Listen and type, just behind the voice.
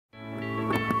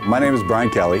My name is Brian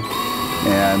Kelly,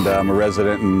 and I'm a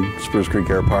resident in Spruce Creek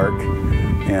Air Park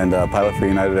and a pilot for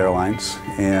United Airlines.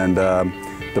 And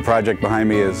the project behind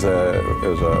me is a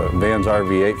Vans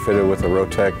RV-8 fitted with a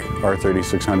Rotec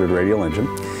R-3600 radial engine.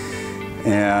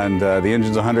 And the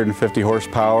engine's 150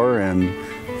 horsepower and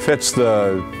fits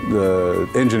the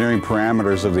engineering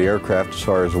parameters of the aircraft as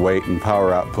far as weight and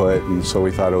power output, and so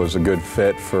we thought it was a good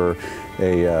fit for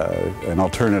an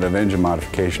alternative engine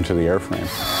modification to the airframe.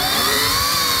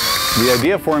 The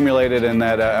idea formulated in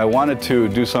that I wanted to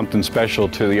do something special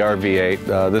to the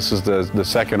RV-8. This is the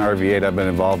second RV-8 I've been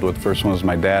involved with. First one was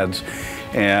my dad's,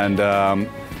 and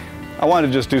I wanted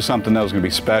to just do something that was going to be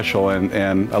special,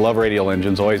 and I love radial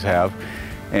engines, always have,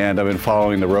 and I've been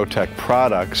following the Rotec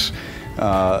products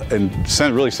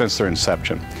really since their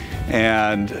inception.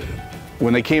 And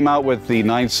when they came out with the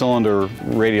 9-cylinder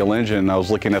radial engine, I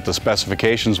was looking at the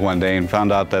specifications one day and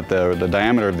found out that the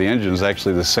diameter of the engine is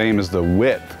actually the same as the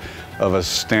width of a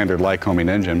standard Lycoming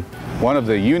engine. One of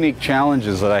the unique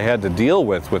challenges that I had to deal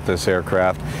with this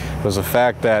aircraft was the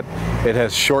fact that it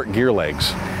has short gear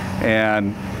legs.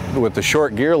 And with the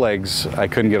short gear legs, I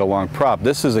couldn't get a long prop.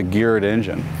 This is a geared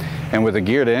engine. And with a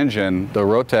geared engine, the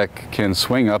Rotec can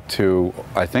swing up to,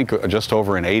 I think, just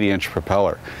over an 80-inch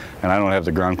propeller. And I don't have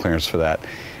the ground clearance for that.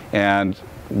 And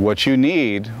what you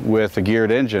need with a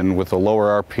geared engine with a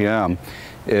lower RPM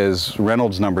is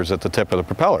Reynolds numbers at the tip of the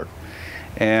propeller.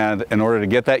 And in order to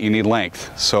get that, you need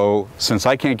length. So since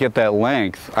I can't get that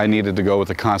length, I needed to go with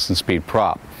a constant speed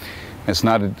prop. It's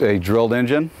not a drilled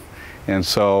engine, and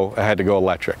so I had to go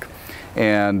electric.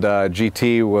 And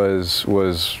GT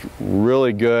was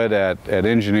really good at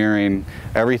engineering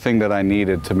everything that I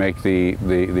needed to make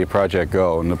the project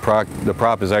go, and the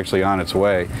prop is actually on its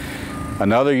way.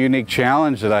 Another unique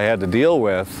challenge that I had to deal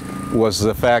with was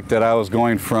the fact that I was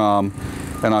going from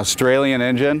an Australian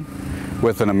engine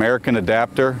with an American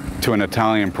adapter to an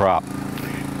Italian prop,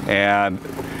 and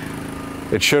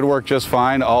it should work just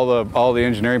fine. All the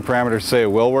engineering parameters say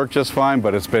it will work just fine,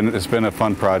 but it's been a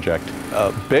fun project.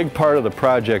 A big part of the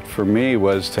project for me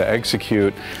was to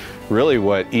execute really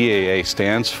what EAA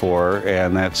stands for,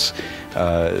 and that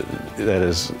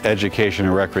is education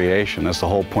and recreation. That's the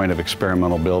whole point of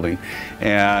experimental building.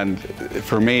 And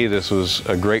for me, this was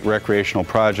a great recreational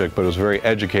project, but it was very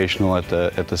educational at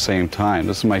the same time.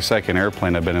 This is my second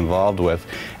airplane I've been involved with,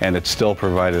 and it still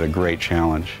provided a great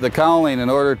challenge. The cowling, in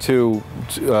order to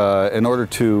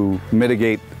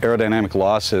mitigate aerodynamic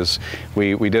losses,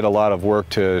 we did a lot of work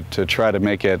to try to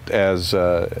make it as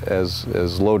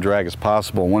low drag as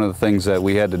possible. One of the things that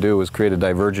we had to do was create a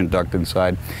divergent duct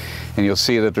inside. And you'll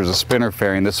see that there's a spinner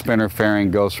fairing. This spinner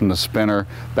fairing goes from the spinner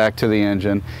back to the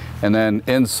engine. And then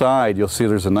inside, you'll see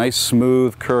there's a nice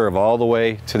smooth curve all the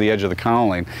way to the edge of the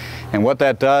cowling. And what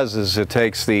that does is it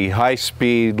takes the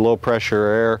high-speed, low-pressure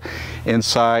air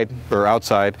inside or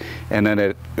outside, and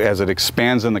then as it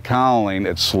expands in the cowling,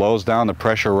 it slows down, the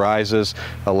pressure rises,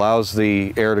 allows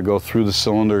the air to go through the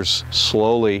cylinders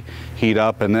slowly, heat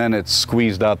up, and then it's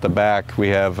squeezed out the back. We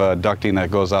have ducting that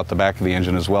goes out the back of the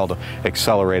engine as well to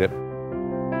accelerate it.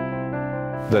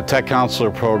 The Tech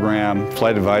Counselor program,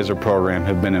 Flight Advisor program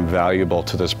have been invaluable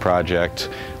to this project.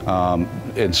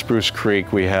 In Spruce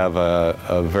Creek, we have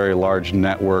a very large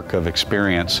network of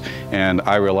experience, and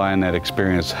I rely on that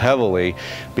experience heavily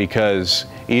because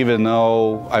even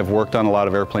though I've worked on a lot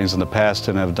of airplanes in the past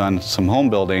and have done some home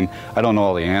building, I don't know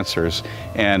all the answers,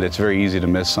 and it's very easy to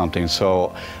miss something.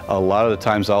 So a lot of the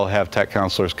times I'll have tech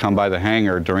counselors come by the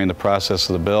hangar during the process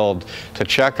of the build to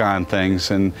check on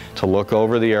things and to look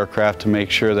over the aircraft to make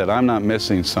sure that I'm not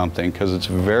missing something, because it's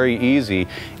very easy,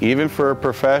 even for a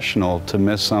professional, to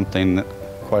miss something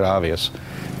quite obvious.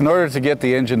 In order to get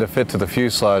the engine to fit to the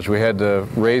fuselage, we had to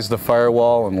raise the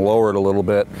firewall and lower it a little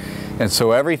bit. And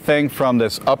so everything from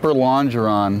this upper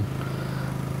longeron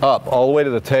up all the way to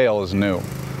the tail is new.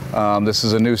 This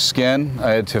is a new skin.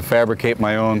 I had to fabricate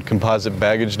my own composite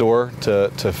baggage door to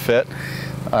fit.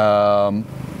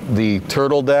 The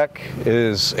turtle deck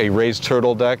is a raised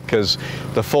turtle deck because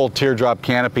the full teardrop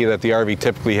canopy that the RV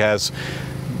typically has,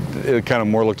 it kind of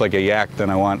more looked like a yak than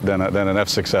an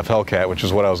F6F Hellcat, which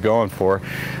is what I was going for.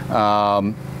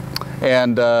 The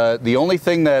only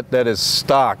thing that is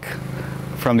stock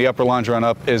from the upper longeron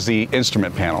up is the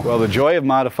instrument panel. Well, the joy of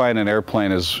modifying an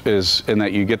airplane is in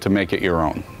that you get to make it your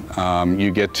own. You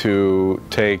get to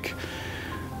take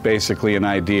basically an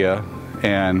idea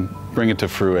and bring it to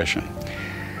fruition.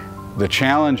 The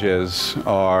challenges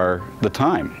are the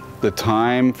time. The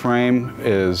time frame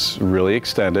is really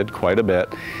extended quite a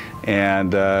bit,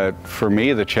 and for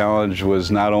me the challenge was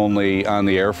not only on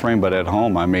the airframe but at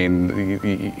home. I mean,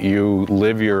 you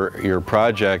live your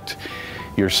project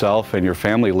yourself and your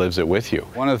family lives it with you.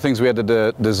 One of the things we had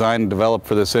to design and develop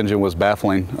for this engine was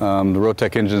baffling. The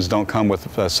Rotec engines don't come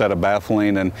with a set of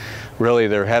baffling, and really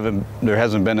there hasn't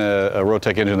been a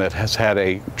Rotec engine that has had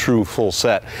a true full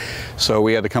set. So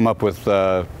we had to come up with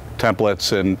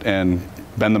templates and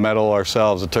bend the metal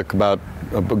ourselves. It took about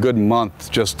a good month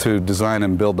just to design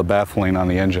and build the baffling on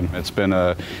the engine. It's been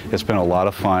a lot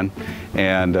of fun,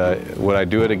 and would I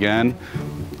do it again?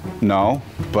 No,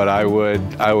 but I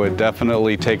would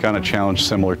definitely take on a challenge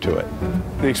similar to it.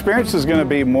 The experience is going to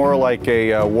be more like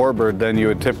a warbird than you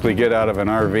would typically get out of an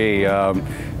RV.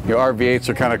 Your RV-8s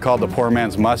are kind of called the poor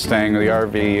man's Mustang. The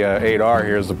RV-8R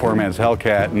here is the poor man's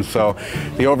Hellcat, and so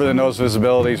the over-the-nose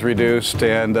visibility is reduced,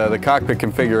 and the cockpit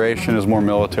configuration is more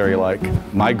military-like.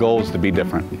 My goal is to be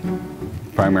different,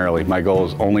 primarily. My goal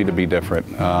is only to be different.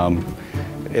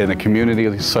 In a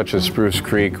community such as Spruce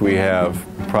Creek, we have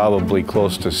probably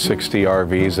close to 60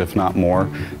 RVs, if not more,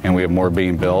 and we have more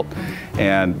being built,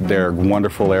 and they're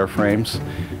wonderful airframes.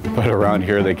 But around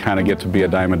here they kind of get to be a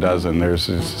dime a dozen. There's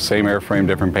the same airframe,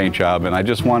 different paint job, and I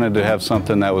just wanted to have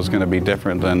something that was going to be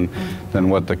different than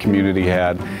what the community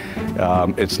had.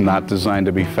 It's not designed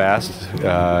to be fast.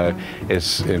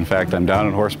 In fact, I'm down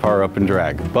in horsepower, up in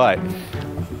drag. But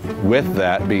with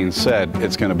that being said,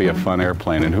 it's going to be a fun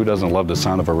airplane, and who doesn't love the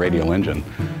sound of a radial engine?